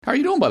How are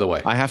you doing, by the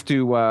way? I have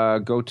to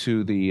go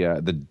to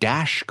the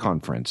Dash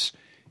conference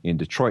in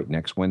Detroit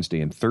next Wednesday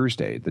and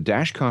Thursday. The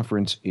Dash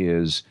conference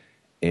is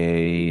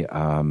a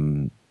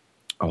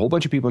whole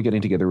bunch of people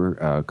getting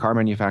together, car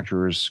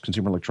manufacturers,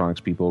 consumer electronics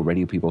people,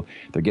 radio people.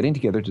 They're getting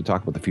together to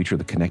talk about the future of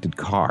the connected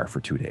car for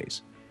 2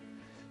 days.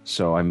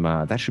 So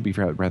that should be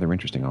rather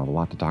interesting. I'll have a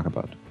lot to talk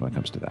about when it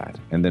comes to that.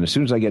 And then as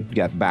soon as I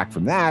get back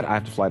from that, I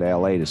have to fly to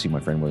L.A. to see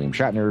my friend William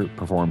Shatner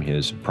perform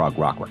his prog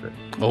rock record.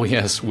 Oh,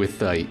 yes, with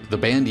the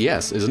band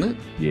Yes, isn't it?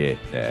 Yeah,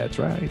 that's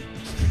right.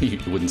 You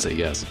wouldn't say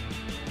yes.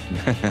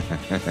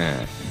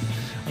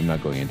 I'm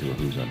not going into a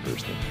who's on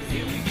first thing.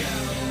 Here we go.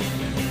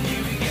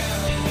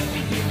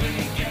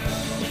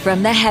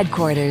 From the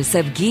headquarters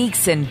of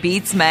Geeks and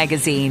Beats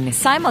magazine,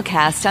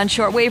 simulcast on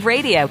shortwave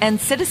radio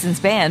and Citizens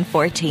Band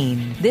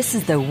 14. This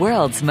is the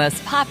world's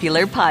most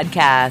popular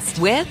podcast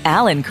with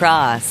Alan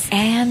Cross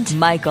and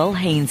Michael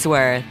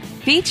Hainsworth,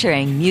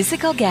 featuring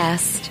musical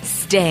guest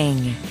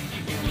Sting.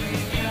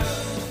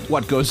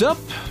 What goes up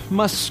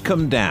must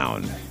come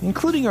down,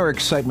 including our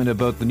excitement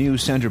about the new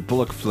Sandra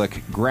Bullock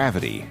flick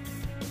Gravity.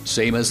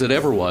 Same as it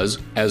ever was.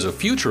 As a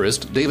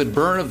futurist, David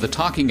Byrne of the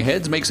Talking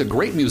Heads makes a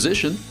great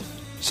musician.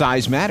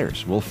 Size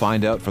matters. We'll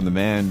find out from the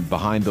man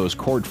behind those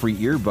cord-free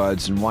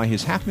earbuds and why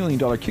his $500,000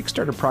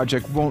 Kickstarter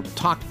project won't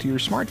talk to your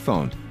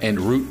smartphone. And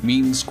Root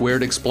Mean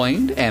Squared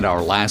Explained, and our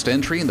last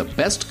entry in the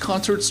Best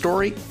Concert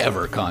Story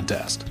Ever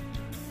contest.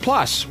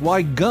 Plus,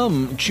 why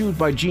gum chewed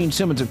by Gene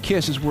Simmons of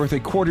Kiss is worth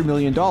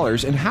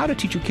 $250,000 and how to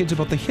teach your kids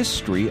about the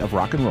history of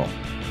rock and roll.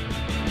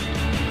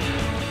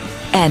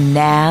 And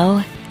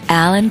now,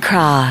 Alan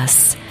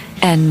Cross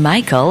and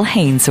Michael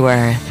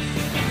Hainsworth.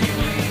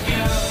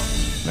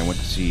 I went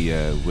to see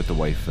with the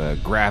wife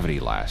Gravity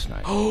last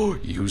night. Oh,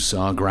 you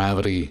saw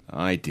Gravity.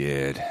 I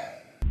did.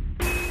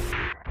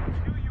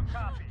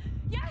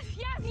 Yes,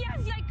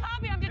 I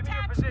copy. I'm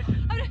detached.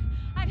 I don't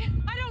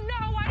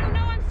know.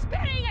 I'm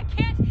spinning. I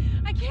can't.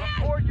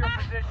 Record your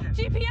position.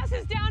 GPS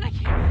is down. I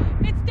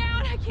can't. It's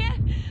down. I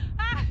can't.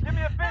 Give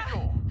me a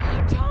visual.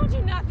 I told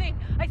you nothing.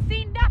 I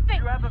see nothing.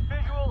 You have a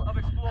visual of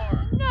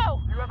Explorer.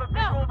 No. You have a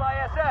visual of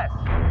ISS.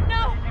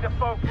 No. You need to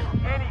focus.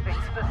 Anything.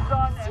 The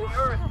sun and the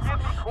earth. Give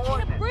me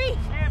coordinates. I can't breathe.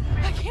 Give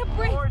me I can't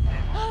breathe.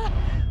 coordinates.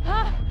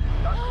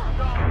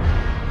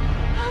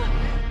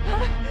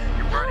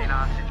 You're burning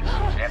oxygen.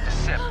 You have to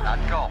sip, not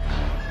gulp.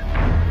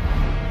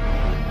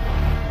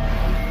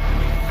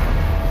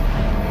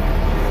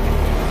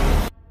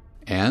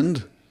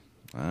 And?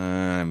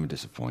 I'm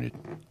disappointed.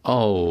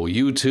 Oh,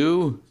 you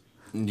too?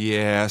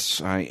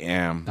 Yes, I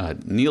am.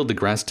 Neil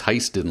deGrasse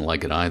Tyson didn't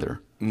like it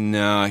either.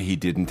 No, he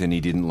didn't, and he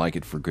didn't like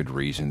it for good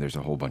reason. There's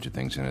a whole bunch of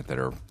things in it that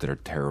are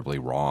terribly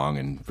wrong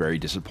and very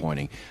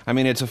disappointing. I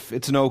mean,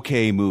 it's an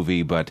okay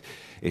movie, but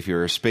if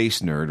you're a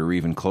space nerd or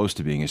even close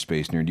to being a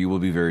space nerd, you will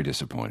be very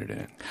disappointed in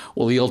it.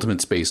 Well, the ultimate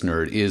space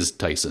nerd is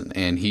Tyson,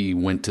 and he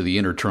went to the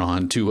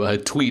Intertron to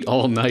tweet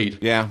all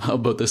night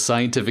about the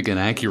scientific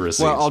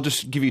inaccuracies. Well, I'll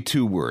just give you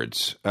 2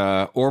 words.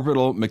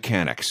 Orbital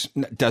mechanics.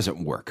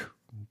 Doesn't work.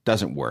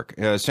 Doesn't work.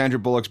 Sandra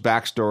Bullock's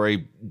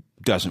backstory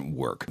doesn't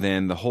work.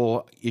 Then the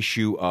whole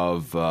issue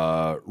of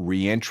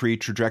re-entry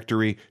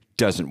trajectory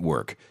doesn't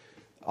work.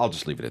 I'll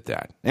just leave it at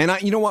that. And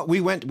you know what?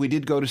 We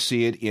did go to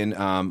see it in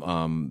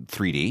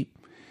 3D,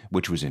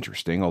 which was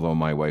interesting, although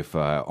my wife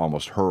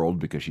almost hurled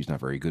because she's not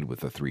very good with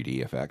the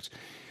 3D effects.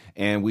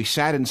 And we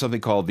sat in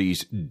something called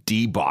these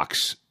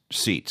D-box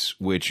seats,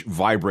 which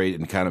vibrate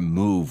and kind of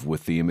move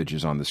with the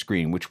images on the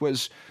screen, which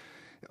was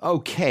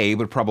okay,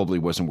 but probably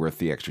wasn't worth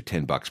the extra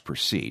 $10 per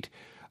seat.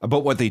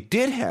 But what they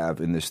did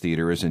have in this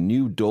theater is a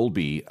new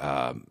Dolby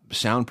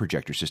sound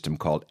projector system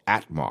called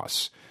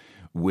Atmos,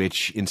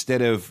 which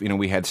instead of,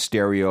 we had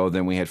stereo,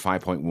 then we had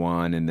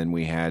 5.1, and then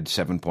we had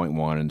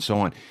 7.1, and so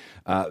on.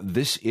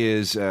 This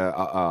is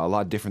a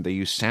lot different. They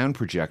use sound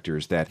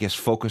projectors that, I guess,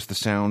 focus the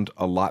sound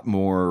a lot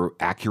more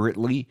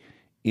accurately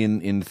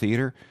in the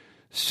theater.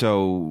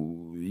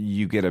 So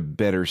you get a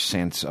better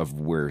sense of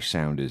where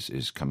sound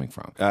is coming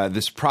from.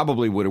 This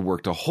probably would have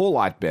worked a whole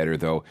lot better,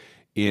 though,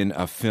 in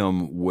a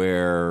film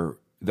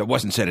that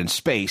wasn't set in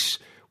space,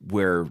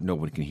 where no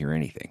one can hear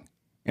anything.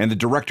 And the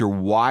director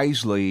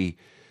wisely,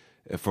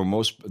 for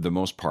the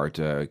most part,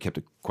 kept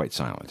it quite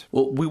silent.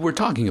 Well, we were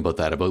talking about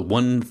that. About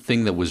one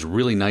thing that was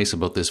really nice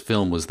about this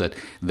film was that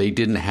they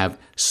didn't have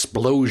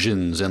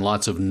explosions and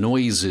lots of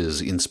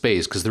noises in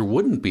space, because there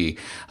wouldn't be.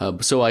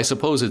 So I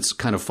suppose it's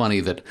kind of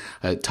funny that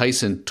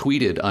Tyson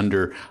tweeted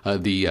under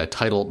the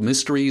title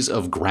Mysteries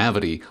of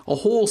Gravity a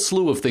whole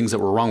slew of things that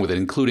were wrong with it,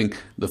 including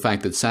the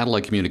fact that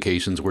satellite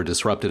communications were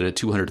disrupted at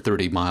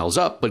 230 miles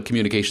up, but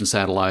communication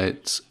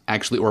satellites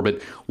actually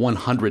orbit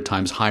 100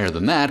 times higher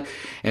than that.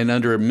 And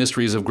under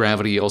Mysteries of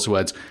Gravity, he also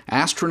adds,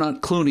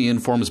 astronaut Clooney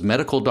informs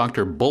medical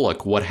Dr.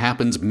 Bullock what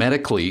happens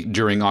medically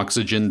during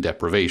oxygen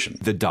deprivation.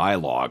 The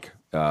dialogue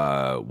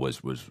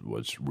was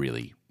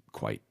really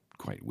quite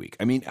weak.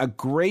 I mean, a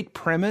great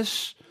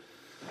premise,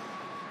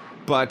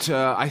 but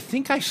I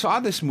think I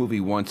saw this movie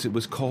once. It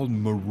was called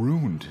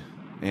Marooned,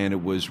 and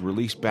it was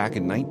released back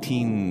in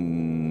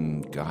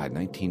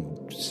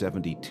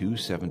 1972,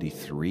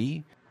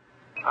 73.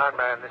 Iron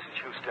Man, this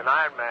is Houston.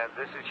 Iron Man,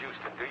 this is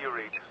Houston. Do you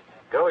read?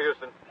 Go,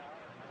 Houston.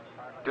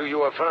 Do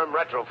you affirm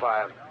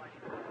retrofire?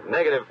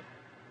 Negative.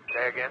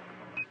 Say again.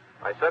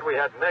 I said we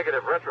had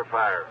negative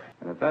retrofire.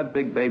 And if that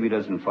big baby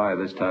doesn't fire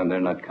this time, they're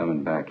not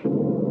coming back.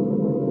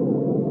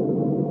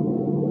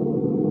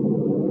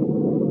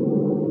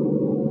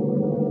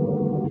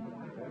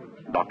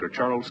 Dr.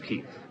 Charles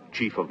Keith,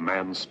 Chief of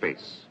Manned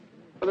Space.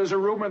 Well, there's a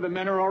rumor the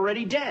men are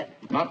already dead.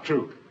 Not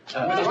true.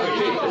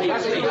 Mr.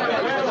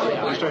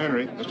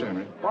 Henry.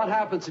 What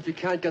happens if you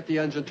can't get the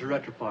engine to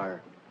retrofire?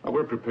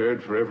 We're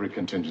prepared for every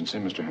contingency,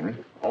 Mr. Henry.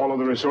 All of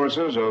the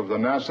resources of the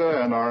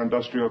NASA and our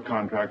industrial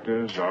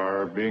contractors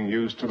are being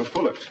used to the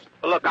fullest.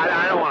 Look,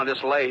 I don't want to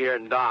just lay here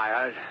and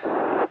die.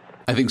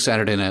 I think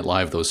Saturday Night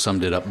Live, though,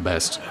 summed it up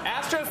best.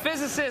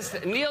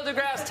 Astrophysicist Neil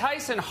deGrasse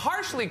Tyson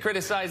harshly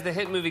criticized the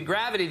hit movie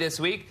Gravity this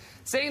week,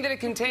 saying that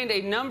it contained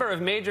a number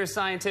of major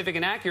scientific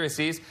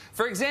inaccuracies.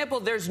 For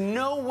example, there's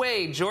no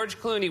way George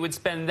Clooney would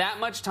spend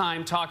that much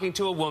time talking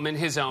to a woman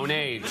his own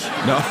age.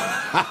 No.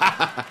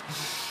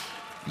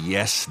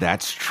 Yes,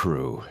 that's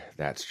true.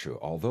 That's true.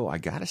 Although, I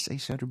gotta say,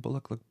 Sandra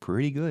Bullock looked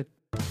pretty good.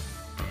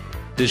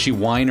 Does she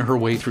whine her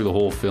way through the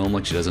whole film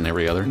like she does in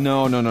every other?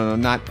 No,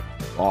 not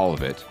all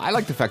of it. I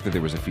like the fact that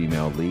there was a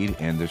female lead,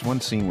 and there's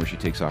one scene where she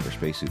takes off her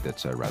spacesuit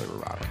that's rather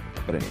erotic.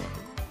 But anyway.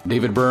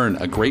 David Byrne,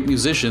 a great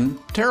musician,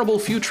 terrible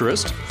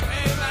futurist.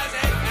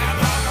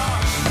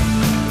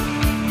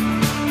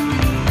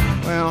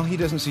 Well, he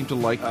doesn't seem to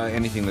like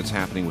anything that's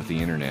happening with the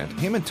internet.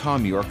 Him and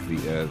Tom York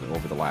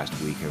over the last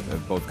week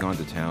have both gone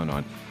to town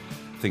on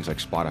things like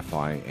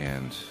Spotify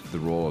and the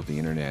role of the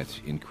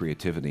internet in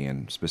creativity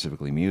and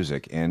specifically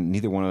music, and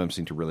neither one of them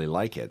seem to really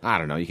like it. I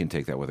don't know, you can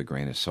take that with a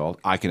grain of salt.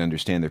 I can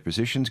understand their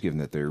positions, given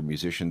that they're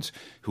musicians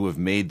who have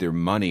made their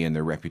money and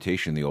their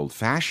reputation the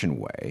old-fashioned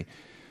way.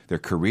 Their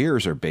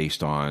careers are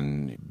based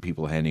on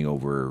people handing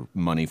over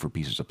money for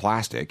pieces of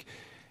plastic,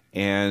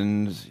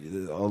 and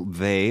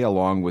they,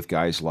 along with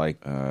guys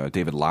like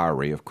David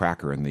Lowery of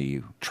Cracker and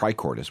the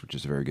Tricordist, which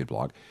is a very good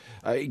blog,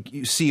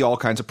 you see all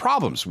kinds of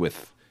problems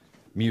with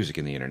music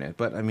and the internet.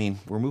 But, I mean,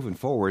 we're moving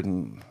forward,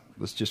 and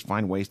let's just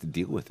find ways to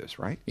deal with this,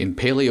 right? In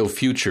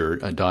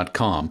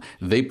paleofuture.com,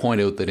 they point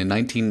out that in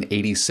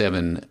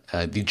 1987,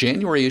 the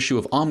January issue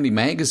of Omni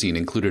magazine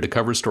included a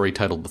cover story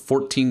titled "The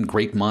 14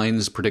 Great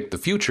Minds Predict the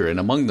Future," and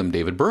among them,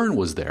 David Byrne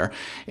was there.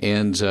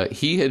 And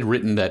he had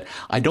written that,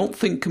 "I don't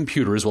think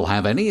computers will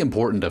have any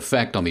important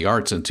effect on the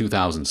arts in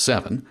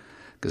 2007,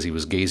 because he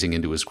was gazing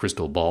into his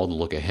crystal ball to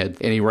look ahead.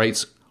 And he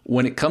writes,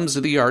 "When it comes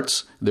to the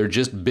arts, they're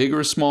just big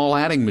or small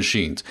adding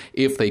machines.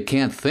 If they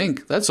can't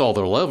think, that's all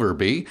they'll ever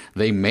be.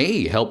 They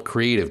may help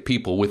creative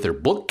people with their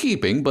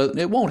bookkeeping, but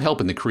it won't help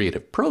in the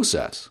creative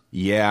process."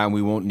 Yeah, and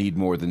we won't need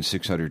more than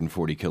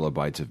 640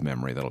 kilobytes of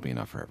memory. That'll be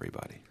enough for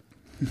everybody.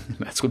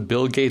 That's what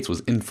Bill Gates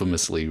was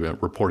infamously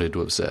reported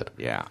to have said.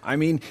 Yeah, I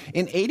mean,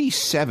 in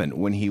 87,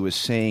 when he was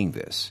saying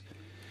this,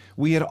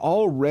 we had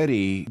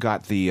already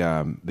got the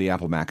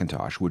Apple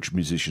Macintosh, which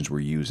musicians were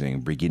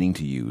beginning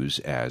to use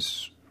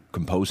as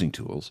composing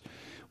tools.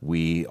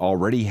 We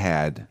already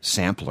had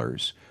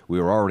samplers. We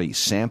were already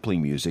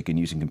sampling music and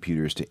using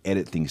computers to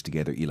edit things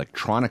together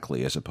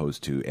electronically as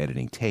opposed to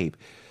editing tape.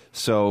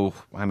 So,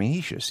 I mean,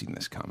 he should have seen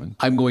this coming.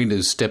 I'm going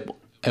to step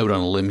out on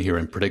a limb here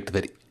and predict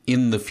that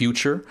in the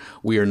future,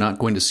 we are not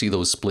going to see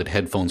those split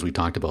headphones we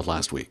talked about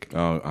last week.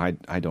 Oh,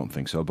 I don't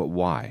think so, but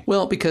why?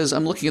 Well, because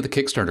I'm looking at the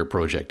Kickstarter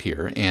project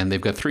here, and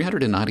they've got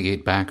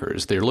 398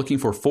 backers. They're looking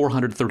for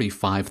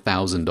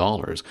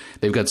 $435,000.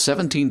 They've got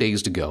 17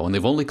 days to go, and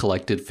they've only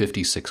collected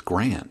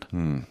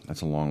 $56,000.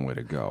 That's a long way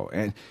to go.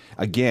 And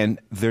again,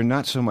 they're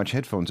not so much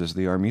headphones as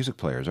they are music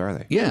players, are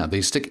they? Yeah,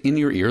 they stick in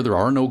your ear. There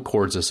are no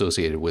cords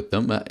associated with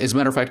them. As a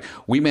matter of fact,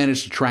 we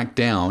managed to track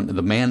down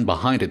the man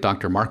behind it,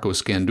 Dr. Marco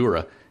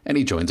Scandura, and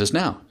he joins us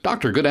now.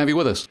 Doctor, good to have you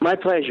with us. My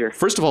pleasure.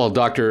 First of all,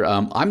 Doctor,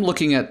 I'm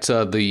looking at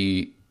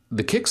the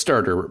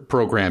Kickstarter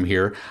program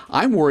here.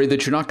 I'm worried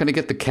that you're not going to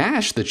get the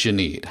cash that you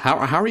need. How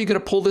are you going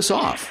to pull this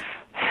off?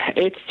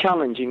 It's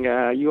challenging.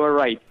 You are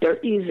right. There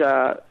is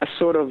a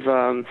sort of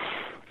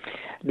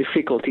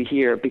difficulty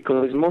here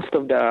because most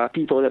of the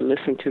people that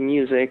listen to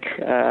music,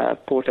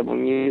 portable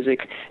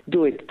music,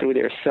 do it through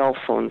their cell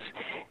phones.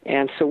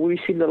 And so we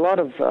received a lot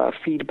of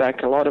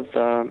feedback, a lot of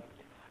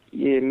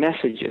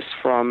messages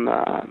from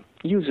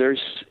users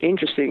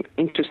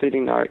interested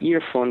in our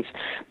earphones,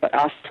 but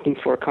asking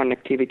for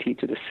connectivity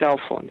to the cell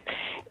phone.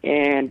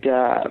 And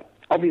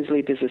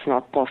obviously this is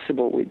not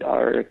possible with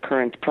our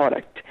current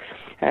product.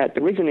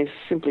 The reason is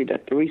simply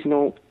that there is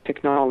no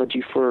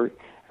technology for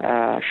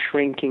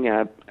shrinking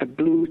a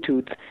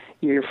Bluetooth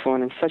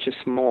earphone in such a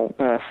small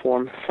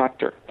form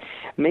factor.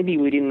 Maybe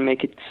we didn't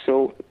make it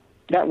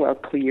that well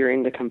clear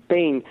in the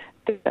campaign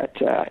that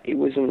it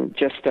wasn't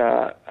just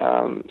a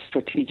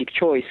strategic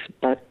choice,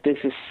 but this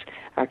is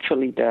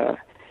actually the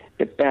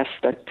best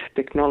that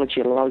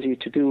technology allows you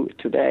to do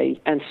today.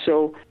 And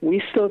so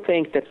we still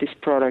think that this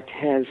product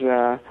has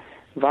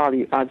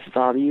adds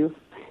value,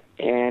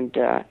 and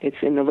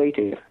it's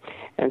innovative.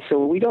 And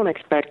so we don't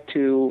expect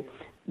to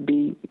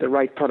be the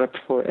right product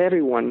for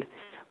everyone,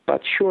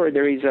 But sure,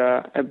 there is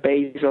a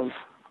base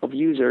of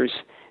users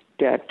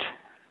that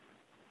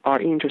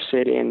are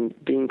interested in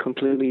being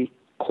completely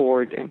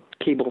cord and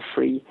cable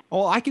free.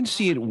 Well, I can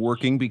see it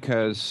working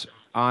because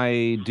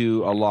I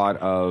do a lot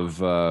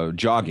of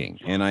jogging,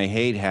 and I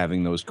hate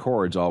having those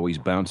cords always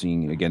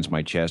bouncing against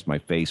my chest, my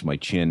face, my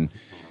chin,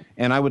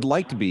 and I would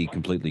like to be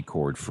completely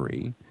cord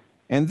free.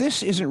 And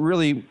this isn't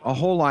really a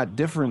whole lot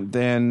different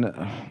than,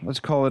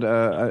 let's call it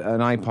an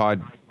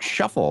iPod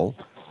Shuffle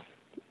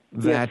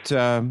that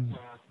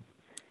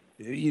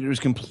is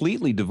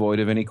completely devoid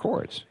of any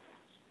cords.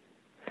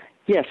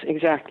 Yes,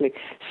 exactly.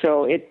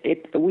 So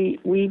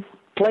we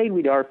played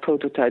with our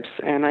prototypes,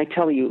 and I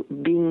tell you,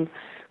 being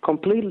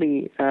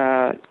completely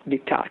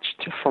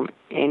detached from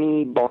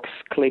any box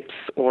clips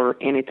or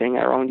anything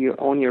around you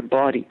on your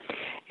body,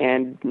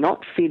 and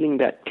not feeling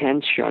that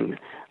tension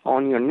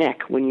on your neck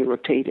when you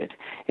rotate it.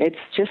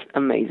 It's just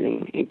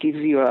amazing. It gives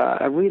you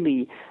a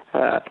really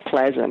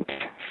pleasant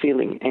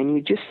feeling, and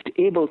you're just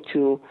able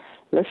to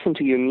listen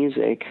to your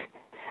music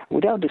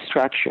without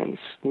distractions,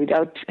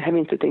 without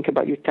having to think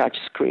about your touch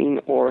screen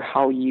or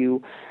how you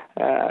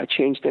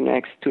change to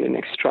the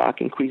next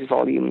track, increase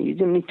volume. You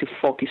don't need to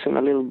focus on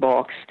a little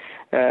box,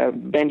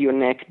 bend your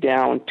neck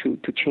down to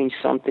change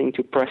something,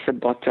 to press a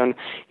button.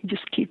 You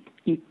just keep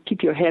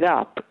your head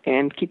up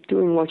and keep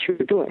doing what you're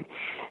doing.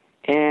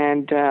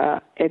 And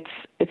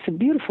it's a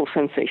beautiful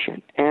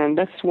sensation, and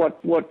that's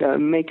what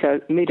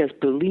made us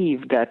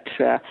believe that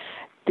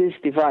this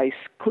device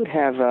could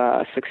have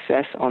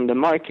success on the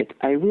market.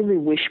 I really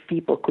wish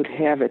people could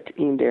have it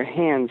in their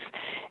hands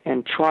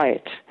and try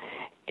it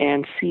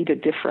and see the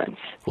difference.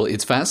 Well,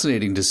 it's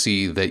fascinating to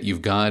see that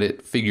you've got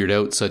it figured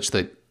out such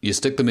that you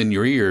stick them in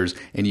your ears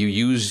and you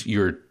use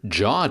your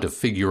jaw to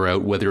figure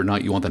out whether or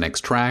not you want the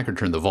next track or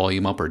turn the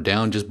volume up or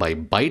down just by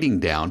biting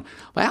down.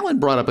 Alan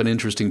brought up an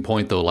interesting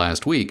point, though,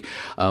 last week.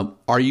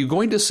 Are you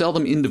going to sell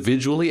them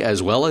individually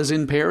as well as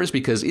in pairs?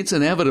 Because it's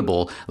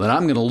inevitable that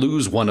I'm going to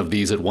lose one of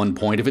these at one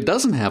point if it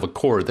doesn't have a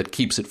cord that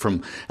keeps it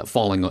from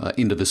falling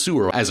into the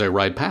sewer as I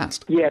ride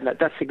past. Yeah,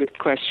 that's a good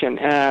question.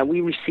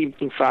 We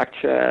received, in fact,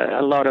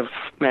 a lot of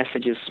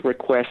messages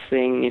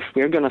requesting if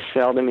we're going to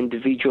sell them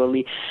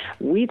individually.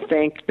 We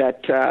think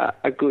that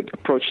a good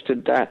approach to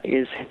that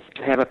is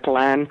to have a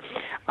plan,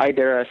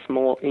 either a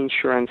small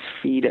insurance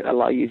fee that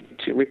allow you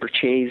to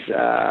repurchase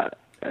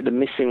the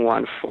missing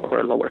one for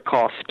a lower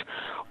cost,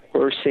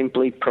 or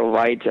simply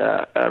provide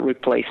a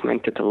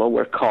replacement at a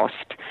lower cost.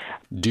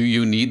 Do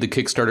you need the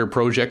Kickstarter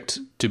project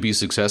to be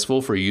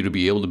successful for you to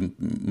be able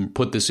to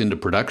put this into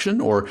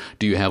production, or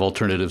do you have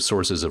alternative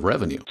sources of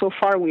revenue? So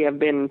far, we have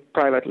been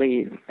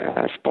privately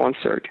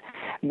sponsored.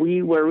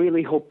 We were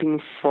really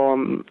hoping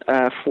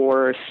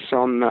for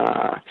some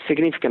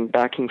significant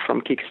backing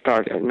from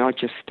Kickstarter, not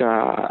just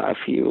a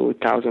few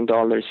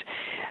 $1,000s.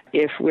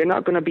 If we're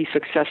not going to be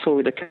successful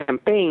with the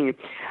campaign,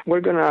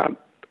 we're going to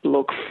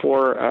look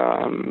for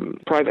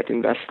private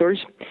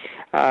investors.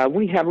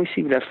 We have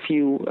received a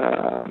few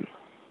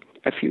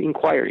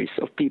inquiries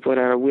of people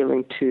that are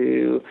willing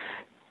to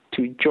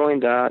join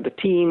the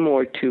team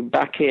or to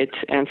back it,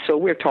 and so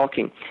we're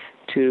talking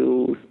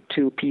to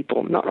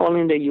people, not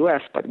only in the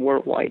U.S., but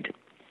worldwide.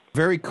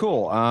 Very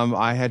cool.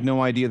 I had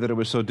no idea that it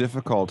was so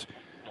difficult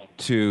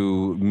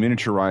to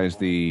miniaturize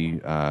the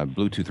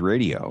Bluetooth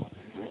radio.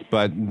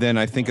 But then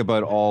I think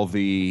about all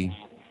the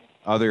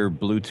other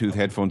Bluetooth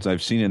headphones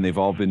I've seen, and they've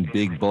all been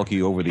big,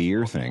 bulky,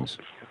 over-the-ear things.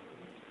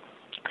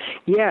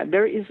 Yeah,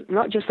 there is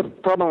not just a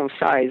problem of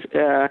size.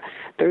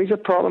 There is a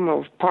problem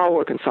of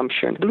power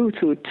consumption.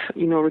 Bluetooth,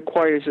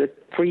 requires a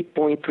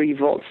 3.3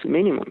 volts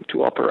minimum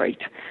to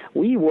operate.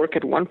 We work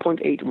at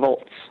 1.8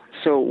 volts,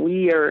 so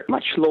we are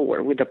much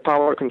lower with the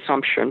power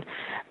consumption,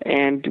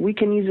 and we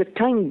can use a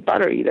tiny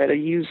battery that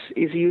is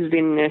used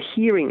in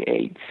hearing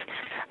aids.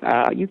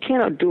 You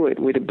cannot do it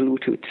with a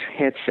Bluetooth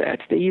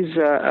headset. They use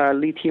a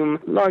lithium,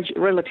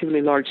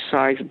 relatively large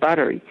size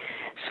battery.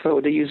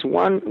 So they use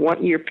one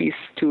earpiece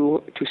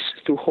to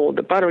hold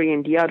the battery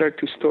and the other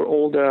to store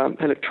all the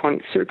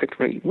electronic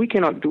circuitry. We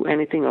cannot do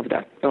anything of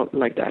that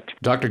like that.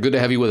 Doctor, good to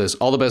have you with us.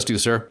 All the best to you,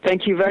 sir.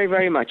 Thank you very,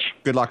 very much.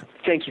 Good luck.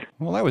 Thank you.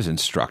 Well, that was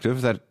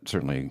instructive. That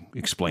certainly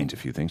explains a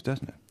few things,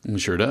 doesn't it? It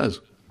sure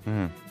does.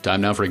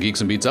 Time now for a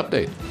Geeks and Beats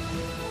update.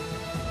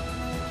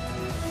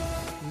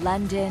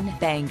 London,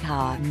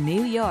 Bangkok,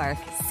 New York,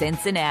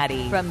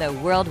 Cincinnati. From the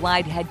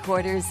worldwide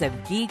headquarters of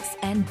Geeks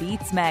and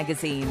Beats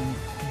magazine,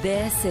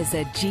 this is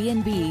a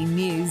G&B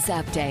News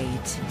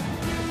Update.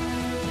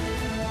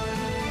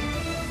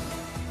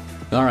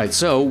 All right,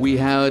 so we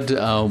had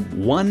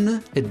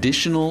one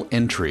additional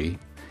entry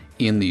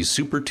in the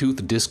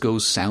Supertooth Disco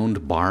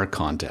Sound Bar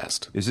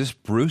Contest. Is this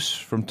Bruce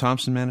from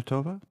Thompson,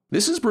 Manitoba?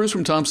 This is Bruce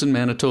from Thompson,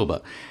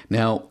 Manitoba.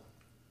 Now,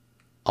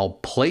 I'll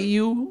play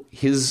you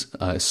his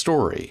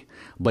story,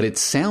 but it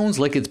sounds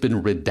like it's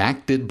been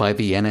redacted by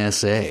the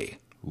NSA.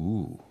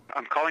 Ooh.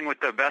 I'm calling with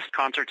the best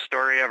concert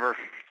story ever.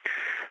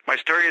 My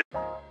story is a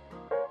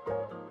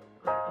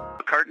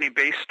McCartney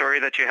bass story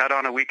that you had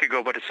on a week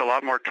ago, but it's a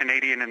lot more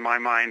Canadian in my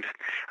mind.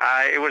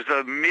 It was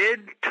the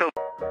mid to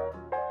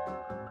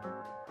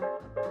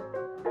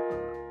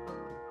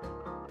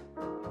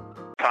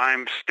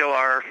time, still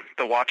are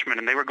the Watchmen,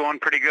 and they were going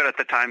pretty good at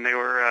the time. They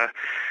were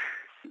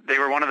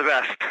one of the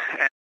best.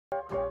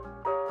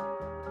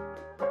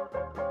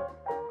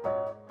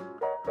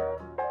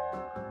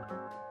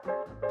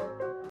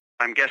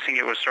 I'm guessing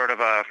it was sort of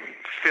a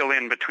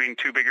fill-in between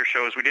two bigger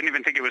shows. We didn't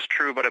even think it was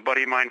true, but a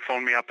buddy of mine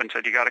phoned me up and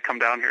said, you got to come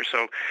down here.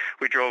 So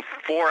we drove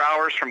 4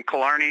 hours from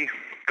Killarney,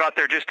 got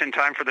there just in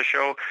time for the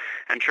show,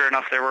 and sure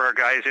enough, there were our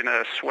guys in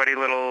a sweaty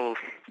little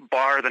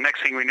bar. The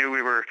next thing we knew,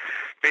 we were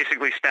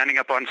basically standing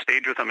up on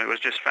stage with them. It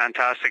was just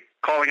fantastic.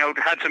 Calling out,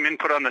 had some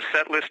input on the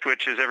set list,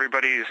 which is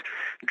everybody's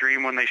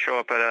dream when they show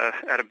up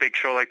at a big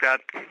show like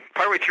that.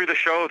 Partway through the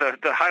show,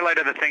 the highlight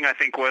of the thing, I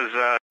think, was...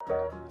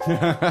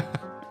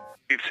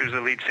 who's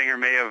the lead singer,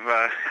 may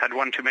have had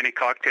one too many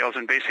cocktails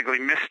and basically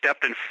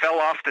misstepped and fell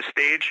off the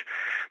stage.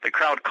 The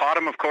crowd caught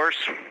him, of course,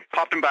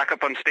 popped him back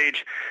up on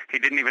stage. He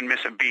didn't even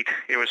miss a beat.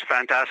 It was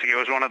fantastic. It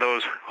was one of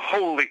those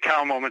holy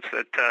cow moments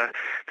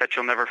that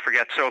you'll never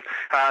forget. So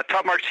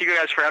top marks to you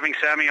guys for having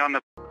Sammy on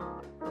the...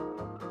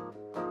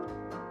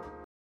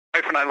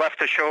 When I left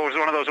the show, it was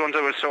one of those ones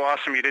that was so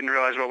awesome you didn't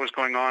realize what was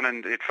going on,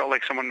 and it felt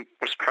like someone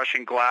was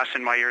crushing glass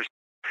in my ears.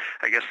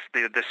 I guess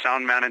the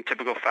sound man in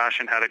typical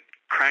fashion had it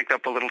cranked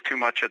up a little too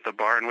much at the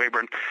bar in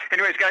Weyburn.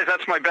 Anyways, guys,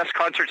 that's my best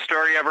concert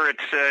story ever.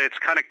 It's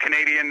kind of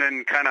Canadian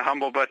and kind of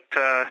humble, but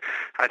I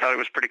thought it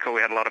was pretty cool.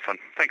 We had a lot of fun.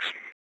 Thanks.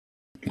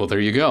 Well, there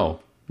you go.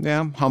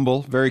 Yeah,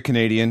 humble, very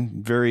Canadian,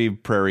 very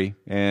prairie,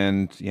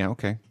 and yeah,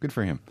 okay, good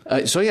for him.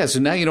 So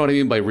now you know what I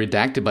mean by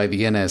redacted by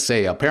the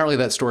NSA. Apparently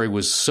that story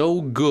was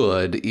so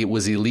good, it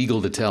was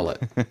illegal to tell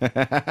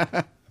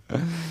it.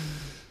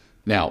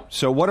 Now,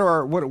 so where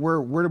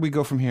do we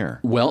go from here?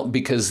 Well,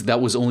 because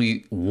that was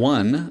only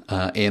one,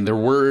 and there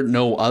were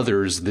no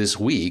others this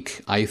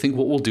week, I think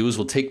what we'll do is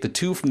we'll take the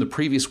two from the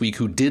previous week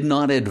who did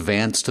not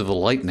advance to the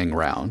lightning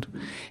round,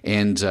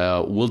 and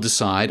we'll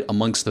decide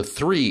amongst the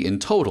three in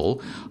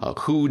total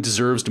who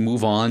deserves to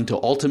move on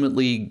to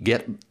ultimately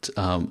get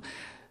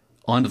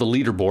onto the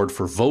leaderboard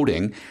for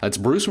voting. That's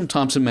Bruce from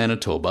Thompson,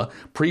 Manitoba.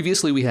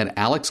 Previously, we had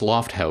Alex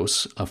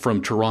Lofthouse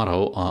from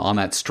Toronto on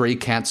that stray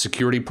cat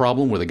security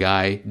problem where the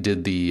guy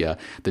did the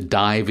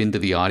dive into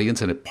the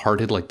audience and it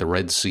parted like the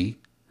Red Sea.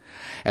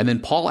 And then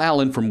Paul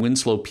Allen from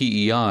Winslow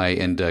PEI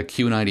and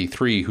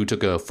Q93 who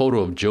took a photo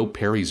of Joe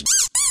Perry's...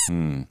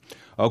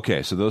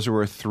 Okay, so those are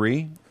our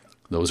three?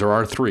 Those are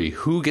our three.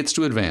 Who gets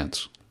to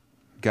advance?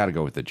 Got to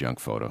go with the junk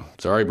photo.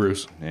 Sorry,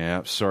 Bruce.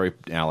 Yeah, sorry,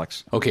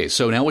 Alex. Okay,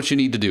 so now what you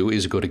need to do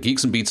is go to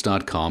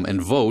geeksandbeats.com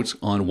and vote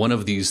on one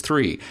of these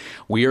three.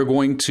 We are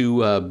going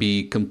to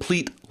be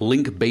complete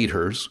link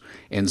baiters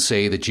and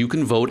say that you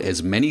can vote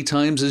as many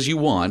times as you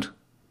want,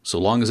 so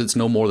long as it's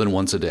no more than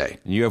once a day.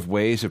 And you have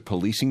ways of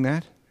policing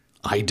that?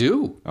 I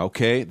do.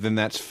 Okay, then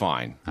that's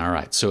fine. All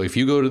right. So if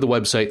you go to the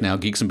website now,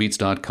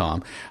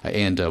 geeksandbeats.com,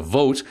 and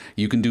vote,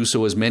 you can do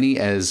so as many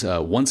as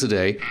once a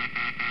day.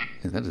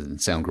 That didn't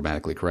sound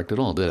grammatically correct at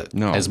all, did it?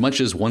 No. As much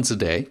as once a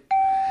day.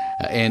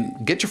 And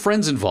get your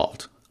friends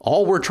involved.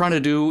 All we're trying to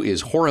do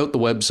is whore out the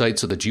website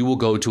so that you will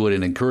go to it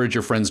and encourage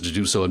your friends to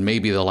do so, and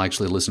maybe they'll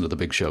actually listen to the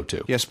big show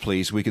too. Yes,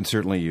 please. We can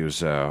certainly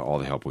use all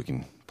the help we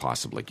can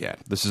possibly get.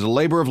 This is a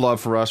labor of love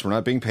for us. We're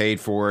not being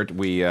paid for it.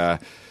 We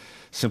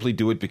simply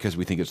do it because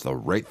we think it's the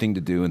right thing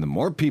to do, and the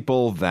more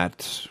people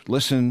that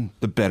listen,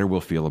 the better we'll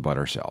feel about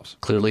ourselves.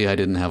 Clearly, I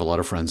didn't have a lot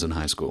of friends in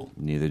high school.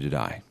 Neither did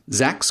I.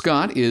 Zach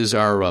Scott is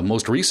our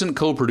most recent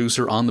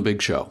co-producer on the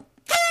big show.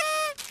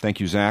 Thank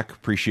you, Zach.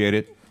 Appreciate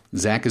it.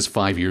 Zach is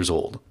 5 years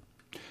old.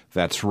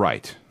 That's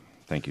right.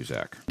 Thank you,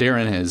 Zach.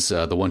 Darren is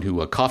the one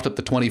who coughed up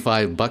the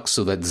 $25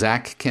 so that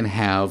Zach can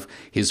have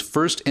his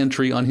first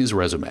entry on his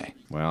resume.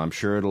 Well, I'm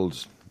sure it'll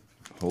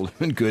hold him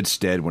in good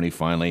stead when he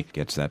finally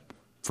gets that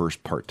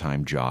first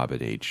part-time job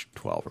at age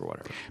 12 or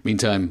whatever.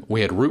 Meantime, we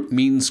had root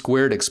mean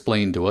squared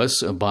explained to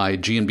us by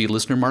G&B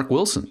listener Mark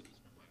Wilson.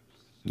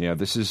 Yeah,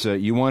 this is,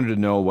 you wanted to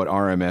know what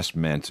RMS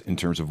meant in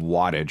terms of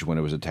wattage when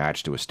it was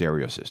attached to a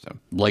stereo system.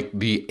 Like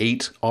the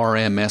 8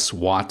 RMS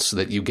watts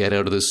that you get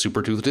out of this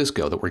Super Tooth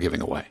Disco that we're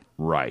giving away.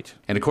 Right.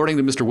 And according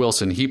to Mr.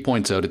 Wilson, he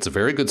points out it's a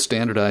very good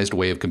standardized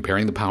way of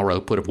comparing the power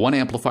output of one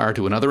amplifier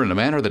to another in a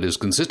manner that is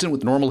consistent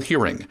with normal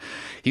hearing.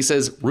 He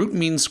says root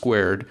mean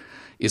squared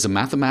is a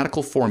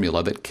mathematical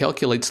formula that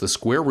calculates the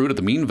square root of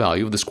the mean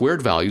value of the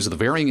squared values of the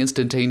varying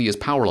instantaneous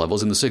power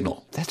levels in the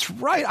signal. That's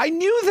right. I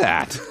knew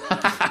that.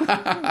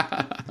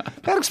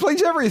 That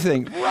explains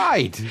everything.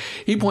 Right.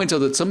 He points out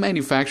that some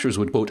manufacturers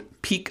would quote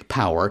peak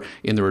power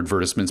in their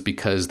advertisements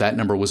because that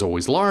number was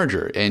always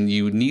larger, and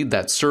you need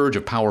that surge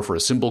of power for a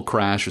cymbal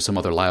crash or some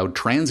other loud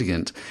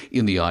transient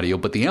in the audio,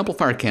 but the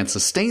amplifier can't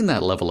sustain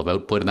that level of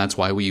output, and that's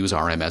why we use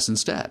RMS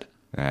instead.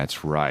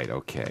 That's right.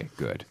 Okay,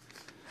 good.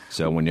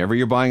 So whenever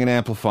you're buying an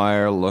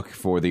amplifier, look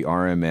for the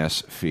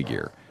RMS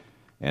figure,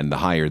 and the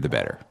higher the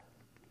better.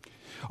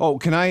 Oh,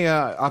 can I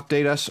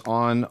update us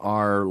on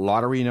our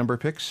lottery number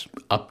picks?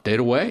 Update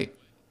away.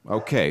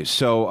 Okay,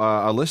 so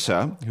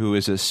Alyssa, who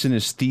is a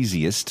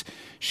synesthesiast,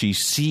 she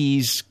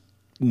sees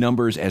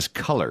numbers as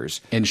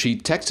colors. And she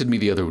texted me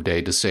the other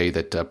day to say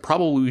that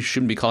probably we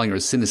shouldn't be calling her a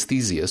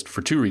synesthesiast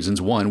for two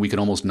reasons. One, we can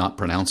almost not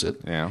pronounce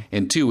it. Yeah.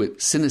 And two,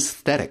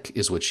 synesthetic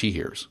is what she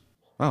hears.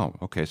 Oh,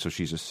 okay. So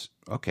she's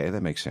okay,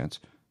 that makes sense.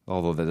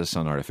 Although that does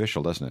sound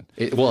artificial, doesn't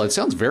it? Well, it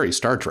sounds very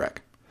Star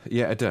Trek.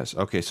 Yeah, it does.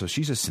 Okay, so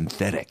she's a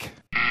synthetic.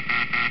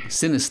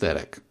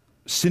 Synesthetic.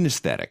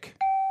 Synesthetic.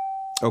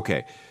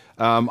 Okay.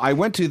 I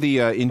went to the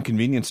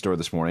inconvenience store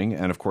this morning,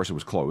 and of course it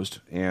was closed.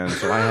 And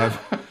so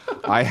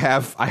I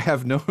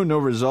have no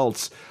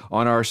results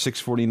on our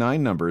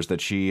 649 numbers that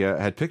she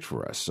had picked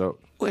for us. So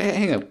Wait,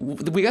 hang on.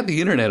 We got the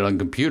internet on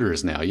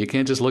computers now. You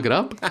can't just look it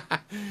up? I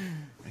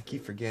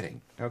keep forgetting.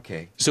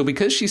 Okay. So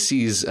because she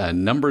sees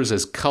numbers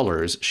as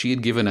colors, she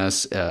had given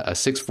us a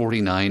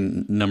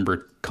 649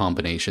 number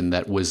combination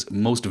that was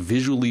most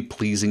visually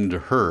pleasing to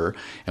her,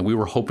 and we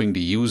were hoping to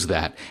use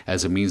that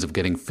as a means of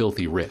getting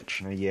filthy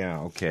rich. Yeah,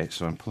 okay.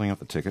 So I'm pulling out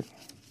the ticket.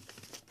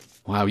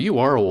 Wow, you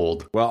are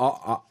old.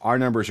 Well, our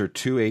numbers are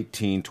 2,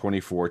 18,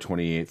 24,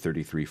 28,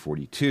 33,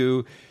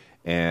 42,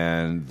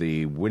 and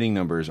the winning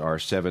numbers are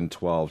 7,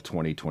 12,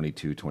 20,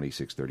 22,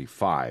 26,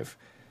 35.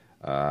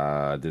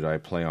 Did I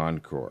play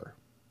Encore?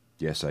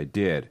 Yes, I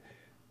did.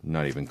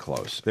 Not even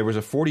close. There was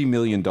a $40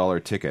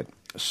 million ticket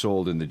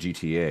sold in the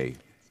GTA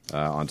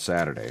on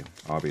Saturday.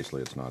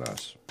 Obviously, it's not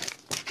us.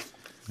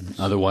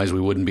 Otherwise,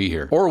 we wouldn't be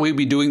here. Or we'd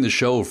be doing the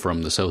show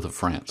from the south of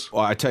France.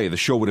 Well, I tell you, the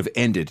show would have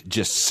ended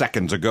just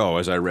seconds ago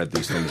as I read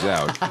these things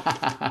out.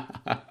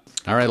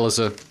 All right,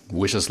 Alyssa,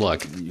 wish us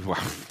luck.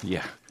 Well,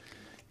 yeah,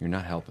 you're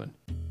not helping.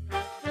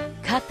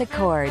 Cut the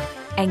cord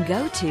and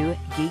go to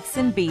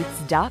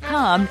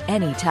geeksandbeats.com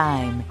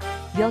anytime.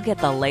 You'll get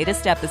the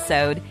latest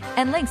episode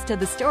and links to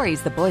the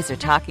stories the boys are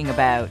talking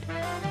about.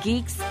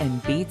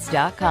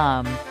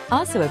 geeksandbeats.com.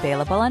 Also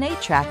available on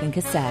 8-track and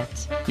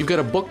cassette. You've got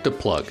a book to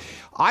plug.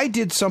 I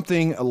did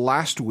something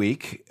last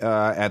week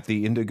at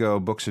the Indigo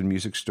Books and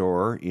Music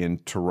Store in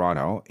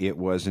Toronto. It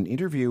was an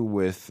interview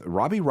with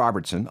Robbie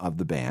Robertson of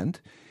the band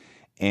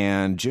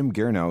and Jim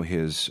Guerno,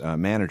 his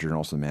manager, and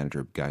also the manager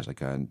of guys like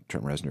Trent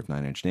Reznor of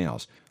Nine Inch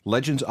Nails.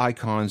 Legends,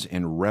 Icons,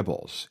 and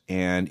Rebels.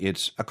 And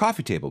it's a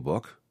coffee table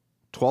book,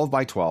 12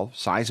 by 12,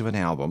 size of an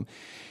album.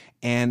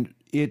 And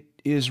it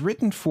is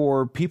written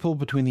for people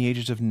between the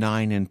ages of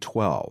 9 and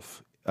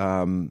 12.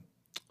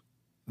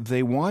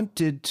 They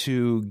wanted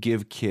to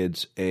give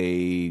kids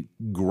a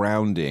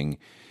grounding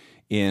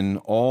in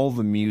all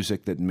the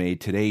music that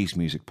made today's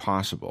music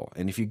possible.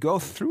 And if you go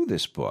through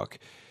this book,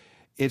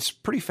 it's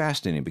pretty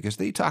fascinating because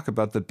they talk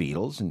about the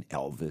Beatles and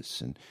Elvis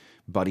and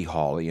Buddy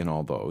Holly and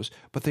all those,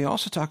 but they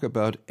also talk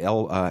about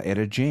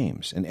Etta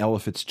James and Ella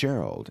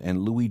Fitzgerald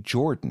and Louis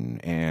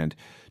Jordan and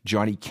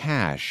Johnny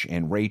Cash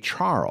and Ray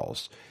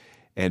Charles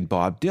and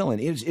Bob Dylan.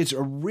 It's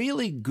a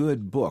really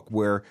good book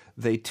where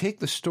they take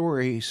the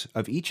stories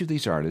of each of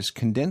these artists,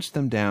 condense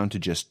them down to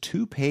just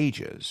 2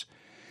 pages,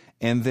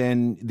 and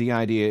then the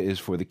idea is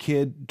for the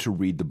kid to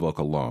read the book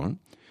alone,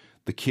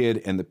 the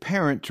kid and the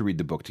parent to read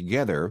the book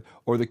together,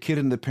 or the kid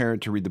and the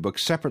parent to read the book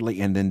separately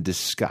and then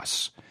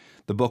discuss.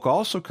 The book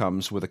also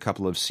comes with a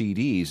couple of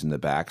CDs in the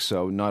back,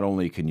 so not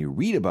only can you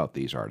read about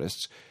these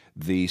artists,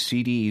 the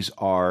CDs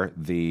are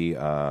the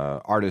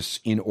artists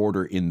in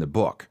order in the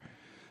book.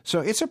 So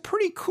it's a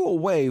pretty cool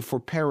way for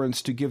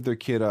parents to give their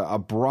kid a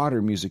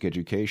broader music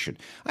education.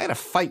 I had a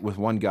fight with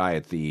one guy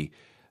at the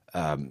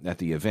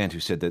event who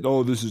said that,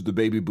 oh, this is the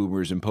baby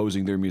boomers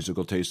imposing their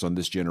musical taste on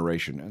this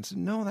generation. And I said,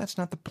 no, that's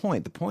not the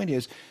point. The point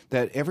is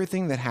that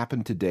everything that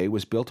happened today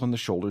was built on the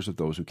shoulders of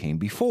those who came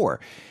before.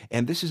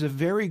 And this is a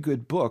very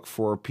good book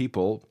for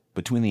people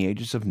between the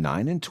ages of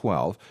 9 and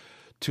 12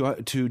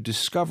 to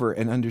discover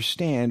and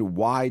understand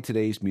why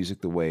today's music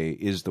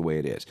is the way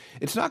it is.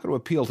 It's not going to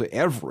appeal to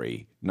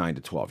every 9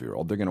 to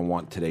 12-year-old. They're going to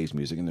want today's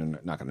music, and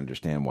they're not going to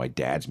understand why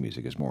dad's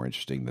music is more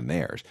interesting than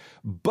theirs.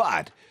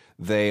 But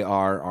there's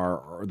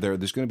going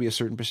to be a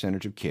certain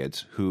percentage of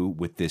kids who,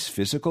 with this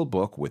physical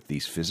book, with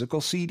these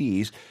physical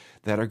CDs,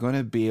 that are going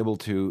to be able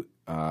to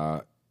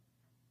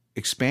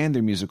expand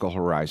their musical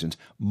horizons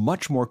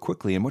much more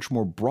quickly and much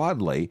more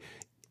broadly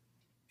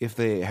if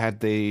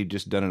they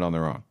just done it on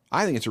their own.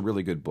 I think it's a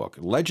really good book.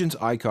 Legends,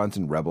 Icons,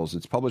 and Rebels.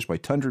 It's published by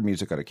Tundra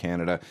Music out of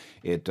Canada.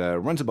 It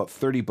runs about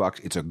 $30.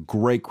 It's a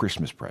great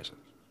Christmas present.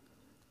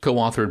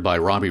 Co-authored by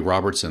Robbie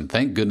Robertson.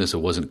 Thank goodness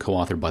it wasn't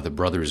co-authored by the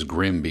Brothers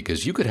Grimm,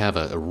 because you could have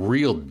a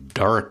real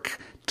dark,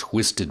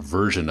 twisted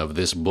version of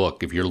this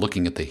book if you're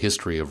looking at the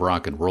history of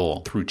rock and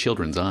roll through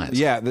children's eyes.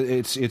 Yeah,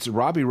 it's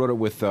Robbie wrote it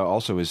with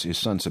also his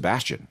son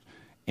Sebastian.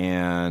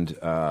 And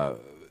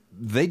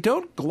they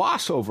don't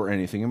gloss over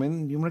anything. I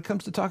mean, when it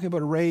comes to talking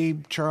about Ray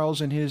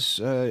Charles and his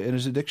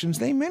addictions,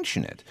 they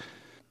mention it.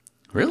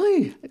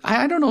 Really?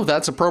 I don't know if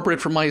that's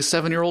appropriate for my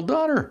 7-year-old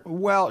daughter.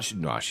 Well,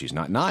 she's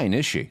not 9,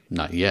 is she?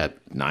 Not yet.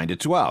 9 to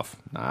 12.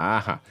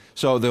 Aha.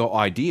 So the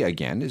idea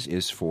again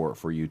is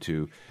for you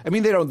to. I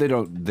mean,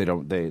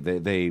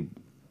 they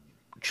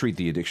treat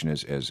the addiction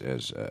as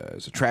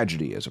a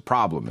tragedy, as a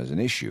problem, as an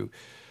issue.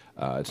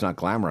 It's not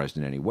glamorized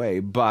in any way,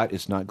 but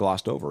it's not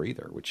glossed over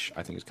either, which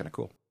I think is kind of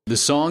cool. The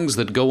songs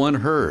that go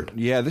unheard.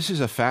 Yeah, this is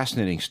a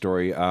fascinating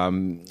story.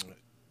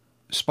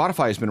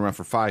 Spotify has been around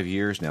for 5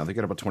 years now. They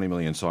got about 20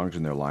 million songs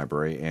in their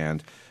library,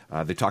 and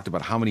they talked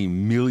about how many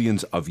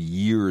millions of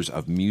years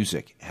of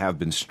music have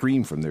been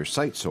streamed from their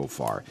site so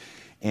far.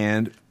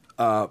 And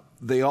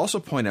they also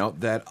point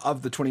out that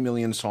of the 20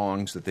 million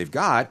songs that they've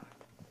got,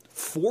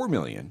 4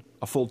 million,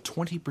 a full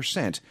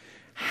 20%,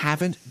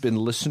 haven't been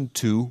listened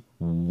to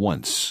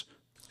once.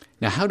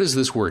 Now, how does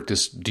this work?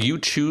 Do you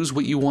choose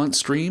what you want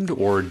streamed,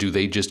 or do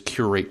they just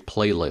curate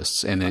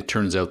playlists, and it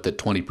turns out that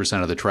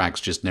 20% of the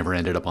tracks just never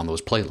ended up on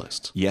those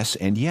playlists? Yes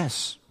and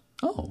yes.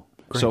 Oh,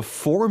 great. So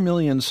 4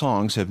 million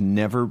songs have been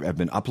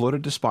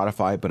uploaded to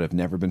Spotify, but have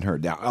never been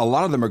heard. Now, a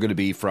lot of them are going to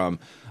be from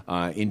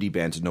indie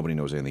bands that nobody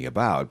knows anything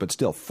about, but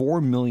still,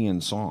 4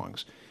 million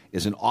songs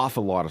is an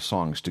awful lot of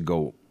songs to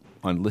go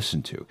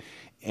unlistened to.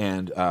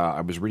 And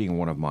I was reading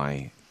one of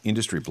my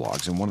industry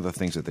blogs, and one of the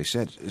things that they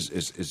said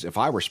is if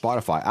I were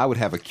Spotify, I would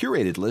have a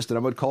curated list, and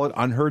I would call it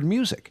unheard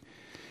music.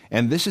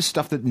 And this is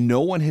stuff that no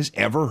one has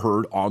ever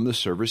heard on the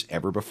service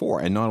ever before.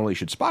 And not only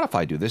should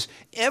Spotify do this,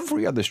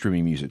 every other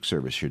streaming music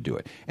service should do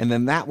it. And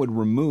then that would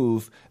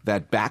remove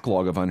that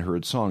backlog of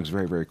unheard songs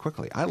very, very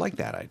quickly. I like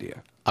that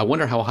idea. I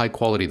wonder how high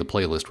quality the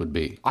playlist would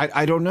be.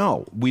 I don't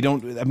know.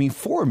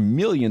 4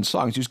 million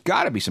songs, there's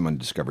got to be some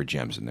undiscovered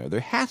gems in there. There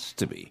has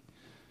to be.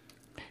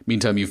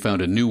 Meantime, you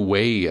found a new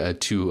way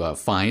to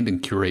find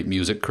and curate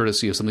music,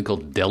 courtesy of something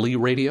called Deli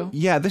Radio?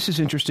 Yeah, this is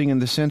interesting in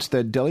the sense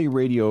that Deli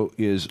Radio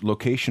is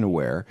location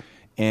aware,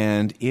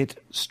 and it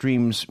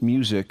streams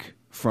music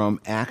from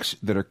acts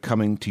that are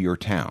coming to your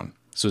town.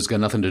 So it's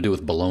got nothing to do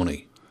with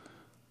baloney?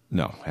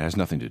 No, it has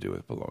nothing to do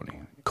with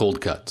baloney.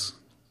 Cold cuts?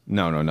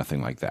 No,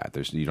 nothing like that.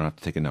 You don't have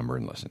to take a number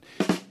and listen.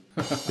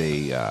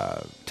 They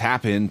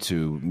tap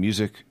into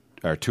music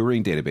or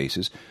touring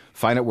databases,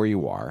 find out where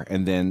you are,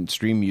 and then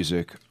stream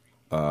music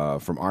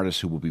from artists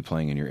who will be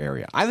playing in your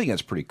area. I think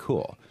that's pretty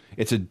cool.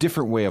 It's a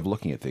different way of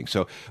looking at things.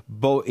 So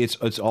it's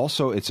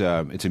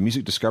a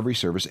music discovery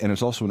service, and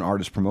it's also an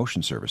artist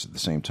promotion service at the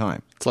same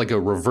time. It's like a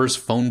reverse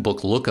phone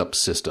book lookup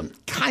system.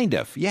 Kind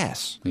of,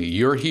 yes.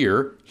 You're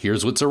here.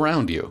 Here's what's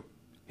around you.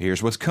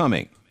 Here's what's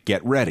coming.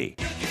 Get ready.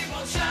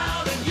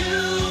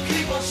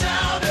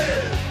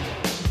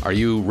 Are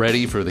you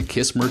ready for the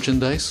Kiss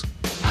merchandise?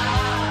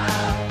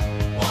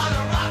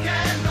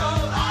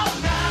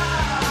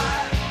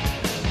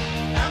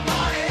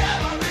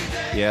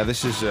 Yeah,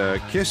 this is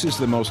Kiss is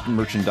the most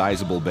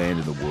merchandisable band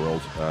in the world.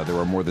 There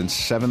are more than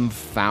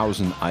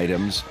 7,000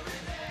 items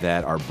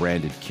that are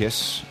branded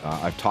Kiss.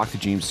 I've talked to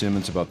Gene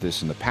Simmons about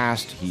this in the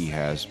past. He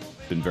has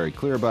been very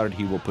clear about it.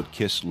 He will put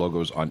Kiss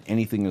logos on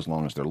anything as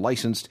long as they're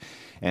licensed.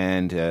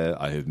 And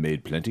I have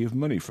made plenty of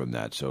money from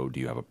that, so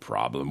do you have a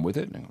problem with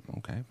it?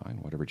 Okay, fine,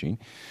 whatever, Gene.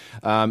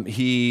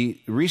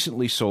 He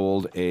recently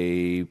sold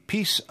a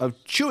piece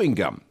of chewing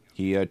gum.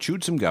 He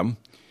chewed some gum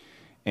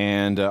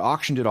and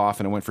auctioned it off,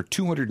 and it went for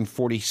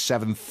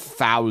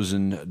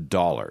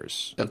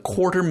 $247,000.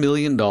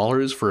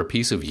 $250,000 for a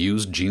piece of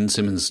used Gene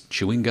Simmons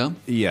chewing gum?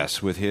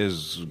 Yes, with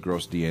his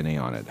gross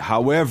DNA on it.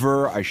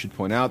 However, I should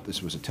point out,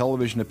 this was a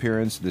television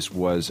appearance. This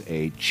was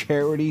a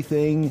charity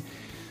thing.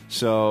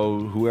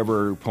 So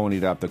whoever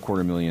ponied up the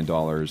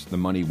 $250,000, the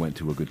money went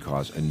to a good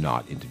cause and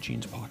not into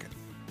Gene's pocket.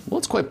 Well,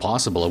 it's quite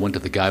possible it went to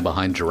the guy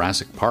behind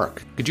Jurassic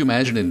Park. Could you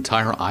imagine an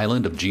entire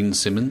island of Gene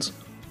Simmons?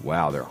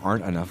 Wow, there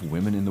aren't enough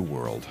women in the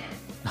world.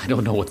 I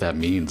don't know what that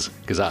means,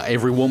 because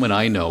every woman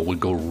I know would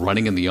go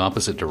running in the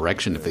opposite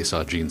direction if they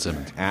saw Gene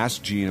Simmons.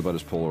 Ask Gene about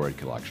his Polaroid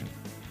collection.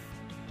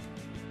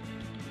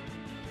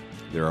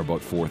 There are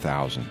about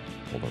 4,000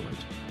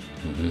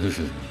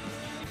 Polaroids.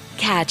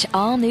 Catch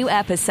all new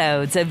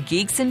episodes of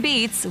Geeks and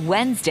Beats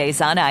Wednesdays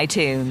on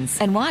iTunes.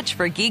 And watch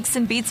for Geeks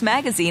and Beats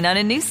magazine on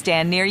a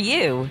newsstand near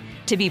you.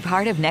 To be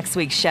part of next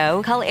week's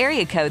show, call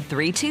area code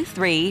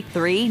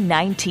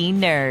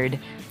 323-319-NERD.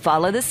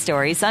 Follow the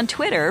stories on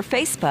Twitter or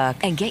Facebook.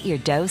 And get your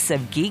dose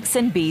of Geeks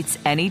and Beats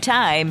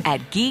anytime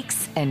at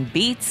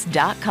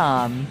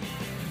geeksandbeats.com.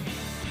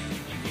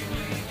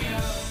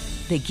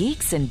 The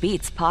Geeks and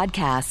Beats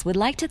podcast would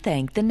like to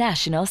thank the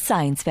National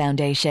Science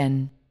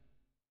Foundation.